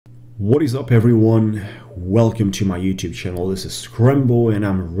What is up, everyone? Welcome to my YouTube channel. This is Scramble and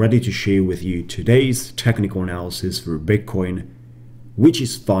I'm ready to share with you today's technical analysis for Bitcoin, which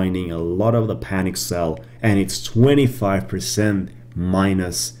is finding a lot of the panic sell, and it's 25%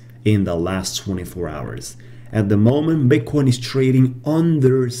 minus in the last 24 hours. At the moment, Bitcoin is trading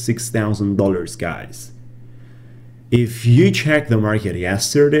under $6,000, guys. If you check the market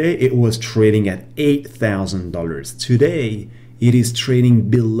yesterday, it was trading at $8,000. Today, it is trading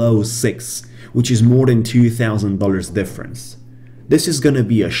below $6,000, which is more than $2,000 difference. This is going to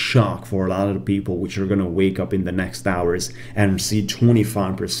be a shock for a lot of people, which are going to wake up in the next hours and see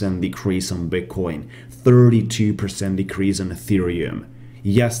 25% decrease on Bitcoin, 32% decrease on Ethereum.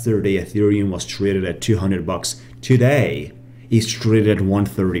 Yesterday, Ethereum was traded at $200. Today, it's traded at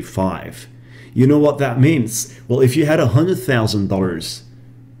 $135. You know what that means? Well, if you had $100,000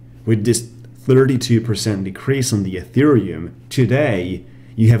 with this 32% decrease on the Ethereum, today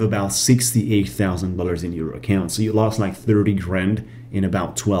you have about $68,000 in your account. So you lost like 30 grand in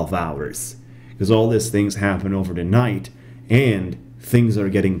about 12 hours. Because all these things happen over the night and things are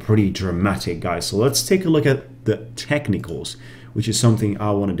getting pretty dramatic, guys. So let's take a look at the technicals, which is something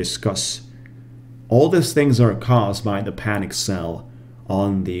I want to discuss. All these things are caused by the panic sell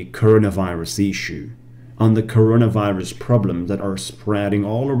on the coronavirus issue, on the coronavirus problems that are spreading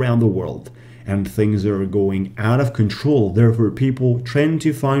all around the world. And things are going out of control. Therefore, people tend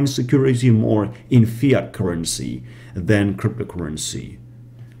to find security more in fiat currency than cryptocurrency.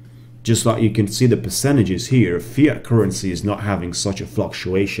 Just like you can see the percentages here, fiat currency is not having such a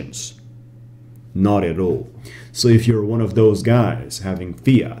fluctuations. Not at all. So if you're one of those guys having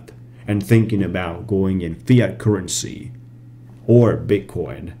fiat and thinking about going in fiat currency or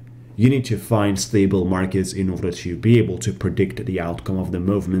Bitcoin, you need to find stable markets in order to be able to predict the outcome of the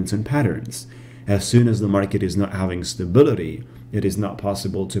movements and patterns. As soon as the market is not having stability, it is not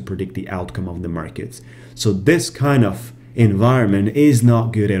possible to predict the outcome of the markets. So this kind of environment is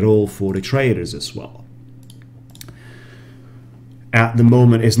not good at all for the traders as well. At the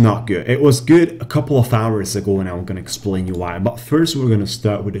moment, it's not good. It was good a couple of hours ago, and I'm going to explain you why. But first, we're going to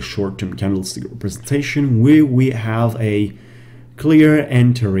start with a short-term candlestick representation where we have a clear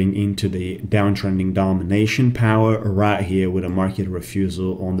entering into the downtrending domination power right here with a market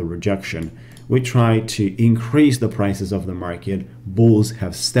refusal on the rejection. We try to increase the prices of the market. Bulls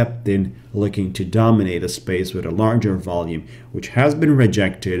have stepped in looking to dominate the space with a larger volume, which has been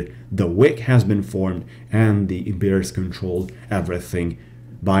rejected. The wick has been formed and the bears controlled everything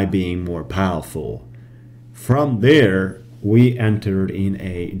by being more powerful. From there, we entered in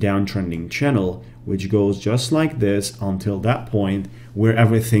a downtrending channel which goes just like this until that point where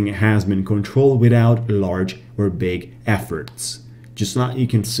everything has been controlled without large or big efforts. Just like you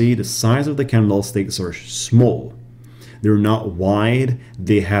can see, the size of the candlesticks are small. They're not wide,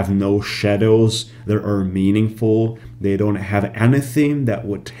 they have no shadows that are meaningful, they don't have anything that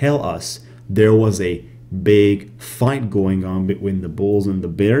would tell us there was a big fight going on between the bulls and the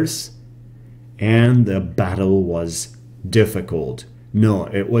bears, and the battle was difficult. No,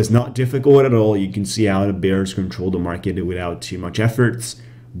 it was not difficult at all. You can see how the bears controlled the market without too much efforts.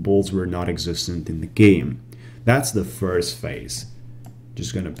 Bulls were not existent in the game. That's the first phase.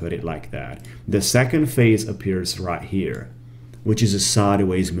 Just gonna put it like that. The second phase appears right here, which is a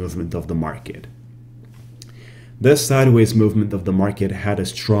sideways movement of the market. This sideways movement of the market had a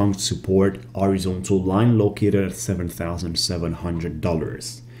strong support horizontal line located at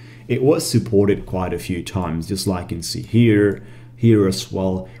 $7,700. It was supported quite a few times, just like you can see here as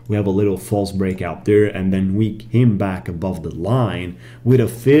well. We have a little false breakout there, and then we came back above the line with a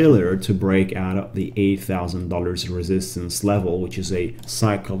failure to break out of the $8,000 resistance level, which is a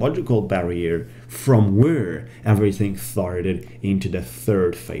psychological barrier from where everything started into the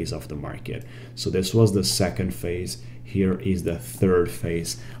third phase of the market. So this was the second phase. Here is the third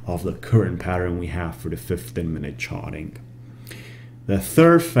phase of the current pattern we have for the 15-minute charting. The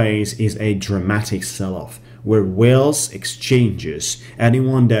third phase is a dramatic sell-off where whales exchanges,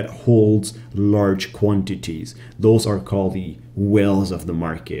 anyone that holds large quantities, those are called the whales of the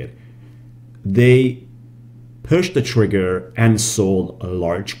market. They pushed the trigger and sold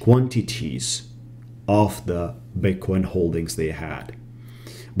large quantities of the Bitcoin holdings they had.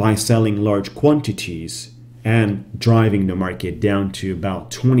 By selling large quantities and driving the market down to about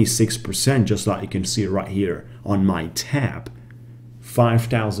 26%, just like you can see right here on my tab,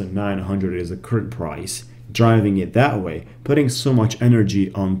 5,900 is the current price, driving it that way, putting so much energy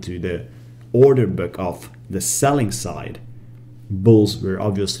onto the order book of the selling side. Bulls were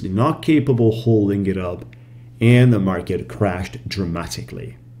obviously not capable holding it up, and the market crashed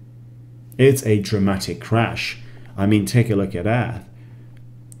dramatically. It's a dramatic crash. I mean, take a look at that.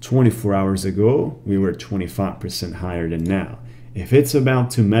 24 hours ago, we were 25% higher than now. If it's about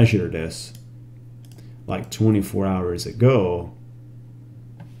to measure this, like 24 hours ago,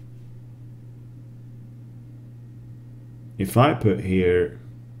 if I put here,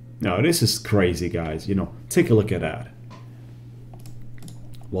 now this is crazy, guys, you know, take a look at that.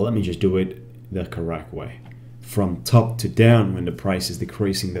 Well, let me just do it the correct way. From top to down, when the price is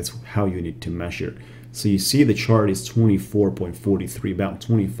decreasing, that's how you need to measure. So you see the chart is 24.43, about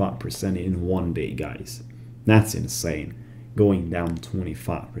 25% in 1 day, guys. That's insane. Going down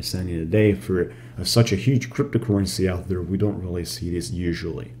 25% in a day for such a huge cryptocurrency out there, we don't really see this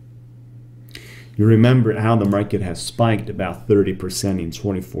usually. You remember how the market has spiked about 30% in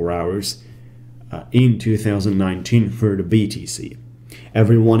 24 hours in 2019 for the BTC.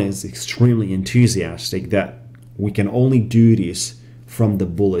 Everyone is extremely enthusiastic that we can only do this from the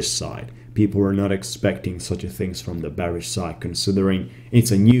bullish side. People are not expecting such a things from the bearish side, considering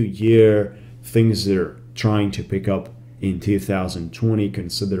it's a new year, things are trying to pick up in 2020,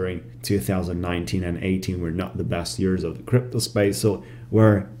 considering 2019 and 18 were not the best years of the crypto space, so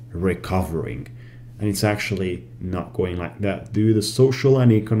we're recovering. And it's actually not going like that. Due to the social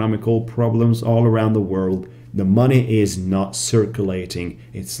and economical problems all around the world, the money is not circulating,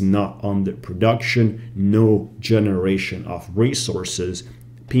 it's not under production, no generation of resources.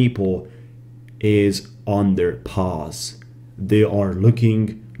 People is on their pause. They are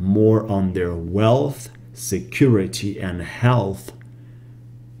looking more on their wealth, security, and health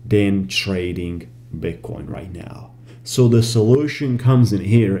than trading Bitcoin right now. So the solution comes in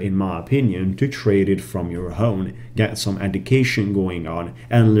here, in my opinion, to trade it from your home, get some education going on,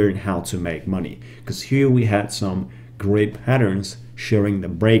 and learn how to make money. Because here we had some great patterns sharing the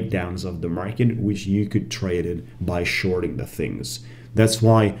breakdowns of the market, which you could trade it by shorting the things. That's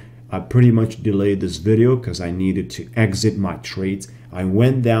why I pretty much delayed this video, because I needed to exit my trades. I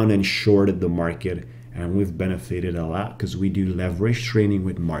went down and shorted the market, and we've benefited a lot because we do leverage trading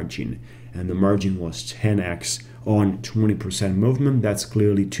with margin, and the margin was 10x on 20% movement. That's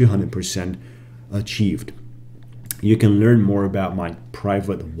clearly 200% achieved. You can learn more about my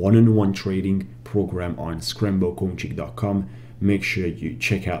private one-on-one trading program on scrambocoaching.com. Make sure you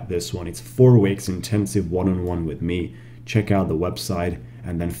check out this one. It's 4 weeks intensive one-on-one with me. Check out the website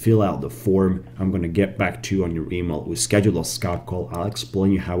and then fill out the form. I'm going to get back to you on your email. We schedule a Skype call. I'll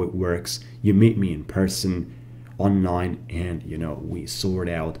explain you how it works. You meet me in person, online, and you know, we sort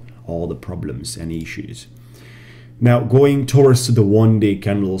out all the problems and issues. Now, going towards the 1 day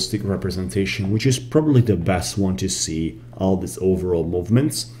candlestick representation, which is probably the best one to see all these overall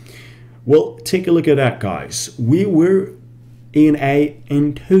movements. Well, take a look at that, guys. We were in a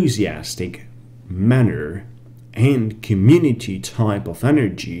enthusiastic manner and community type of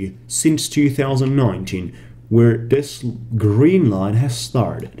energy since 2019, where this green line has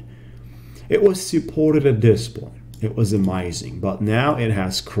started. It was supported at this point. It was amazing, but now it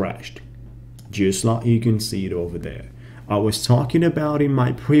has crashed, just like you can see it over there. I was talking about in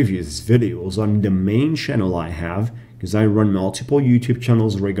my previous videos on the main channel I have, because I run multiple YouTube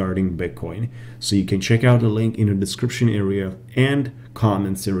channels regarding Bitcoin, so you can check out the link in the description area and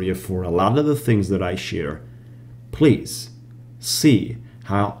comments area for a lot of the things that I share. Please see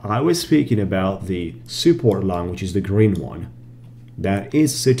how I was speaking about the support line, which is the green one, that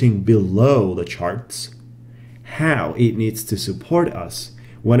is sitting below the charts, how it needs to support us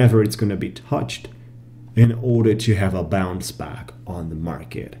whenever it's going to be touched in order to have a bounce back on the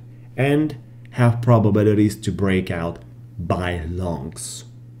market and have probabilities to break out by longs.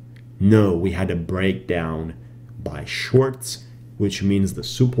 No, we had a breakdown by shorts, which means the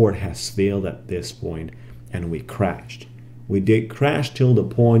support has failed at this point and we crashed. We did crash till the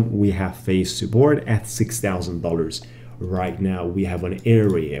point we have faced support at $6,000. Right now we have an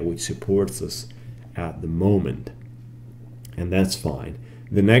area which supports us at the moment, and that's fine.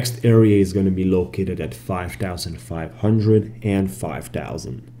 The next area is going to be located at 5,500 and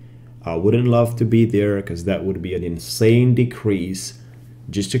 5,000. I wouldn't love to be there because that would be an insane decrease.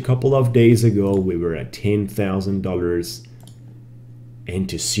 Just a couple of days ago we were at $10,000, and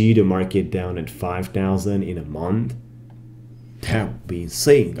to see the market down at 5,000 in a month, that would be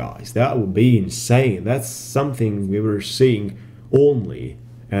insane, guys. That would be insane. That's something we were seeing only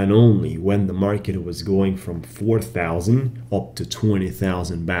and only when the market was going from 4,000 up to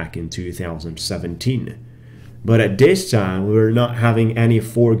 20,000 back in 2017. But at this time, we were not having any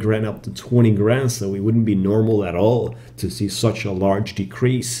 4 grand up to 20 grand, so it wouldn't be normal at all to see such a large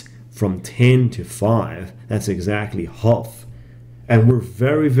decrease from 10 to 5. That's exactly half. And we're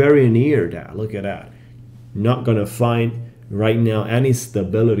very, very near that. Look at that. Not gonna find right now any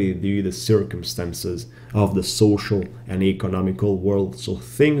stability due to the circumstances of the social and economical world. So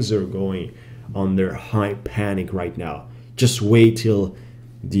things are going under high panic right now. Just wait till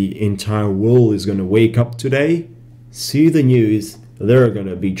the entire world is going to wake up today, see the news, they're going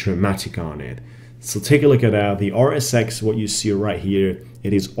to be dramatic on it. So take a look at that. The RSX, what you see right here,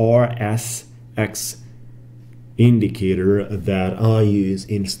 it is RSX indicator that I use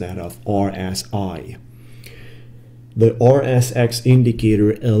instead of RSI. The RSX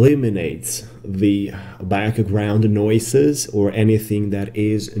indicator eliminates the background noises or anything that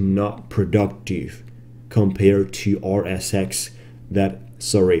is not productive compared to RSI,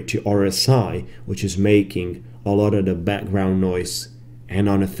 which is making a lot of the background noise and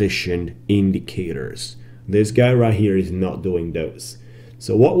inefficient indicators. This guy right here is not doing those.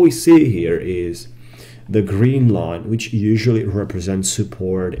 So what we see here is the green line, which usually represents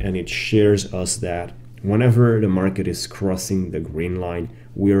support, and it shares us that whenever the market is crossing the green line,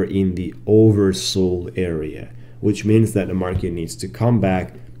 we're in the oversold area, which means that the market needs to come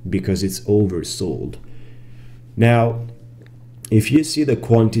back because it's oversold. Now, if you see the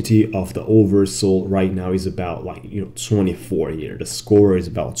quantity of the oversold right now is about 24 here. The score is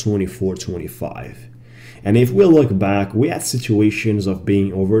about 24-25. And if we look back, we had situations of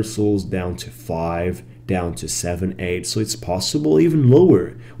being oversold down to 5, down to 7, 8. So it's possible even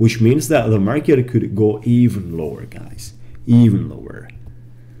lower, which means that the market could go even lower, guys, even lower.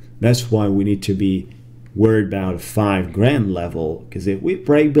 That's why we need to be worried about a 5 grand level, because if we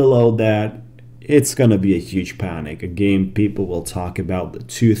break below that, it's gonna be a huge panic. Again, people will talk about the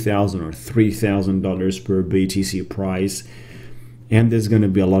 $2,000 or $3,000 per BTC price, and there's gonna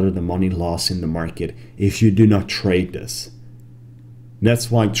be a lot of the money lost in the market if you do not trade this.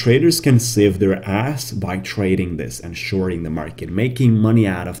 That's why traders can save their ass by trading this and shorting the market, making money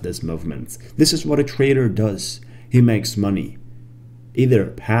out of this movement. This is what a trader does. He makes money, either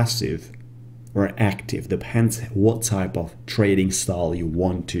passive or active, depends what type of trading style you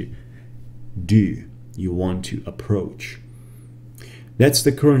want to do, you want to approach. That's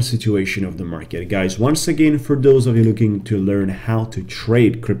the current situation of the market, guys. Once again, for those of you looking to learn how to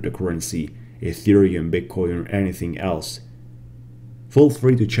trade cryptocurrency, Ethereum, Bitcoin, or anything else, feel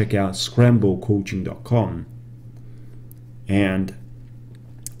free to check out scramblecoaching.com and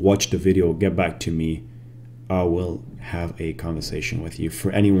watch the video, get back to me. I will have a conversation with you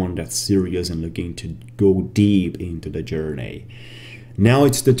for anyone that's serious and looking to go deep into the journey. Now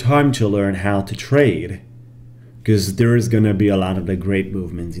it's the time to learn how to trade, because there is going to be a lot of the great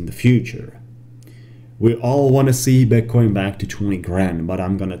movements in the future. We all want to see Bitcoin back to 20 grand, but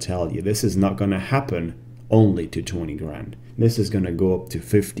I'm going to tell you, this is not going to happen only to 20 grand. This is going to go up to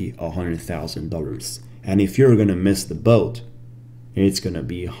 $50,000 or $100,000. And if you're going to miss the boat, it's going to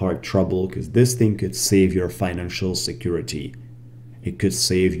be hard trouble, because this thing could save your financial security. It could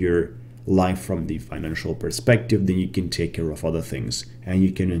save your life from the financial perspective. Then you can take care of other things and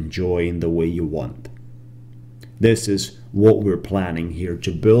you can enjoy in the way you want. This is what we're planning here,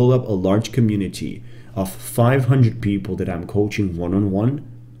 to build up a large community of 500 people that I'm coaching one-on-one,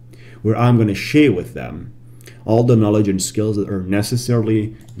 where I'm going to share with them all the knowledge and skills that are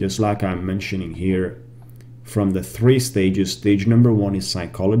necessarily, just like I'm mentioning here, from the 3 stages. Stage number 1 is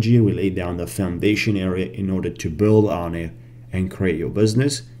psychology. We lay down the foundation area in order to build on it and create your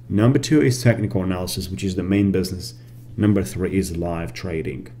business. Number 2 is technical analysis, which is the main business. Number 3 is live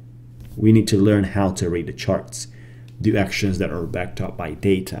trading. We need to learn how to read the charts, do actions that are backed up by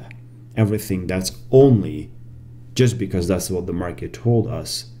data. Everything that's only just because that's what the market told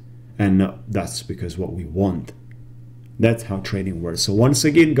us, and no, that's because what we want. That's how trading works. So once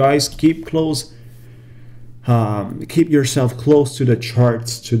again, guys, keep yourself close to the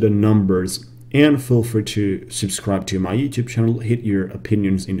charts, to the numbers, and feel free to subscribe to my YouTube channel. Hit your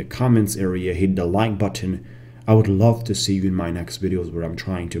opinions in the comments area, hit the like button. I would love to see you in my next videos, where I'm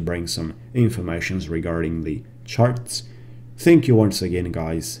trying to bring some information regarding the charts. Thank you once again,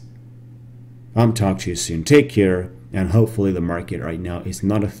 guys. I'm talking to you soon. Take care, and hopefully the market right now is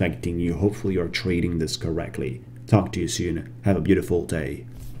not affecting you. Hopefully you're trading this correctly. Talk to you soon. Have a beautiful day.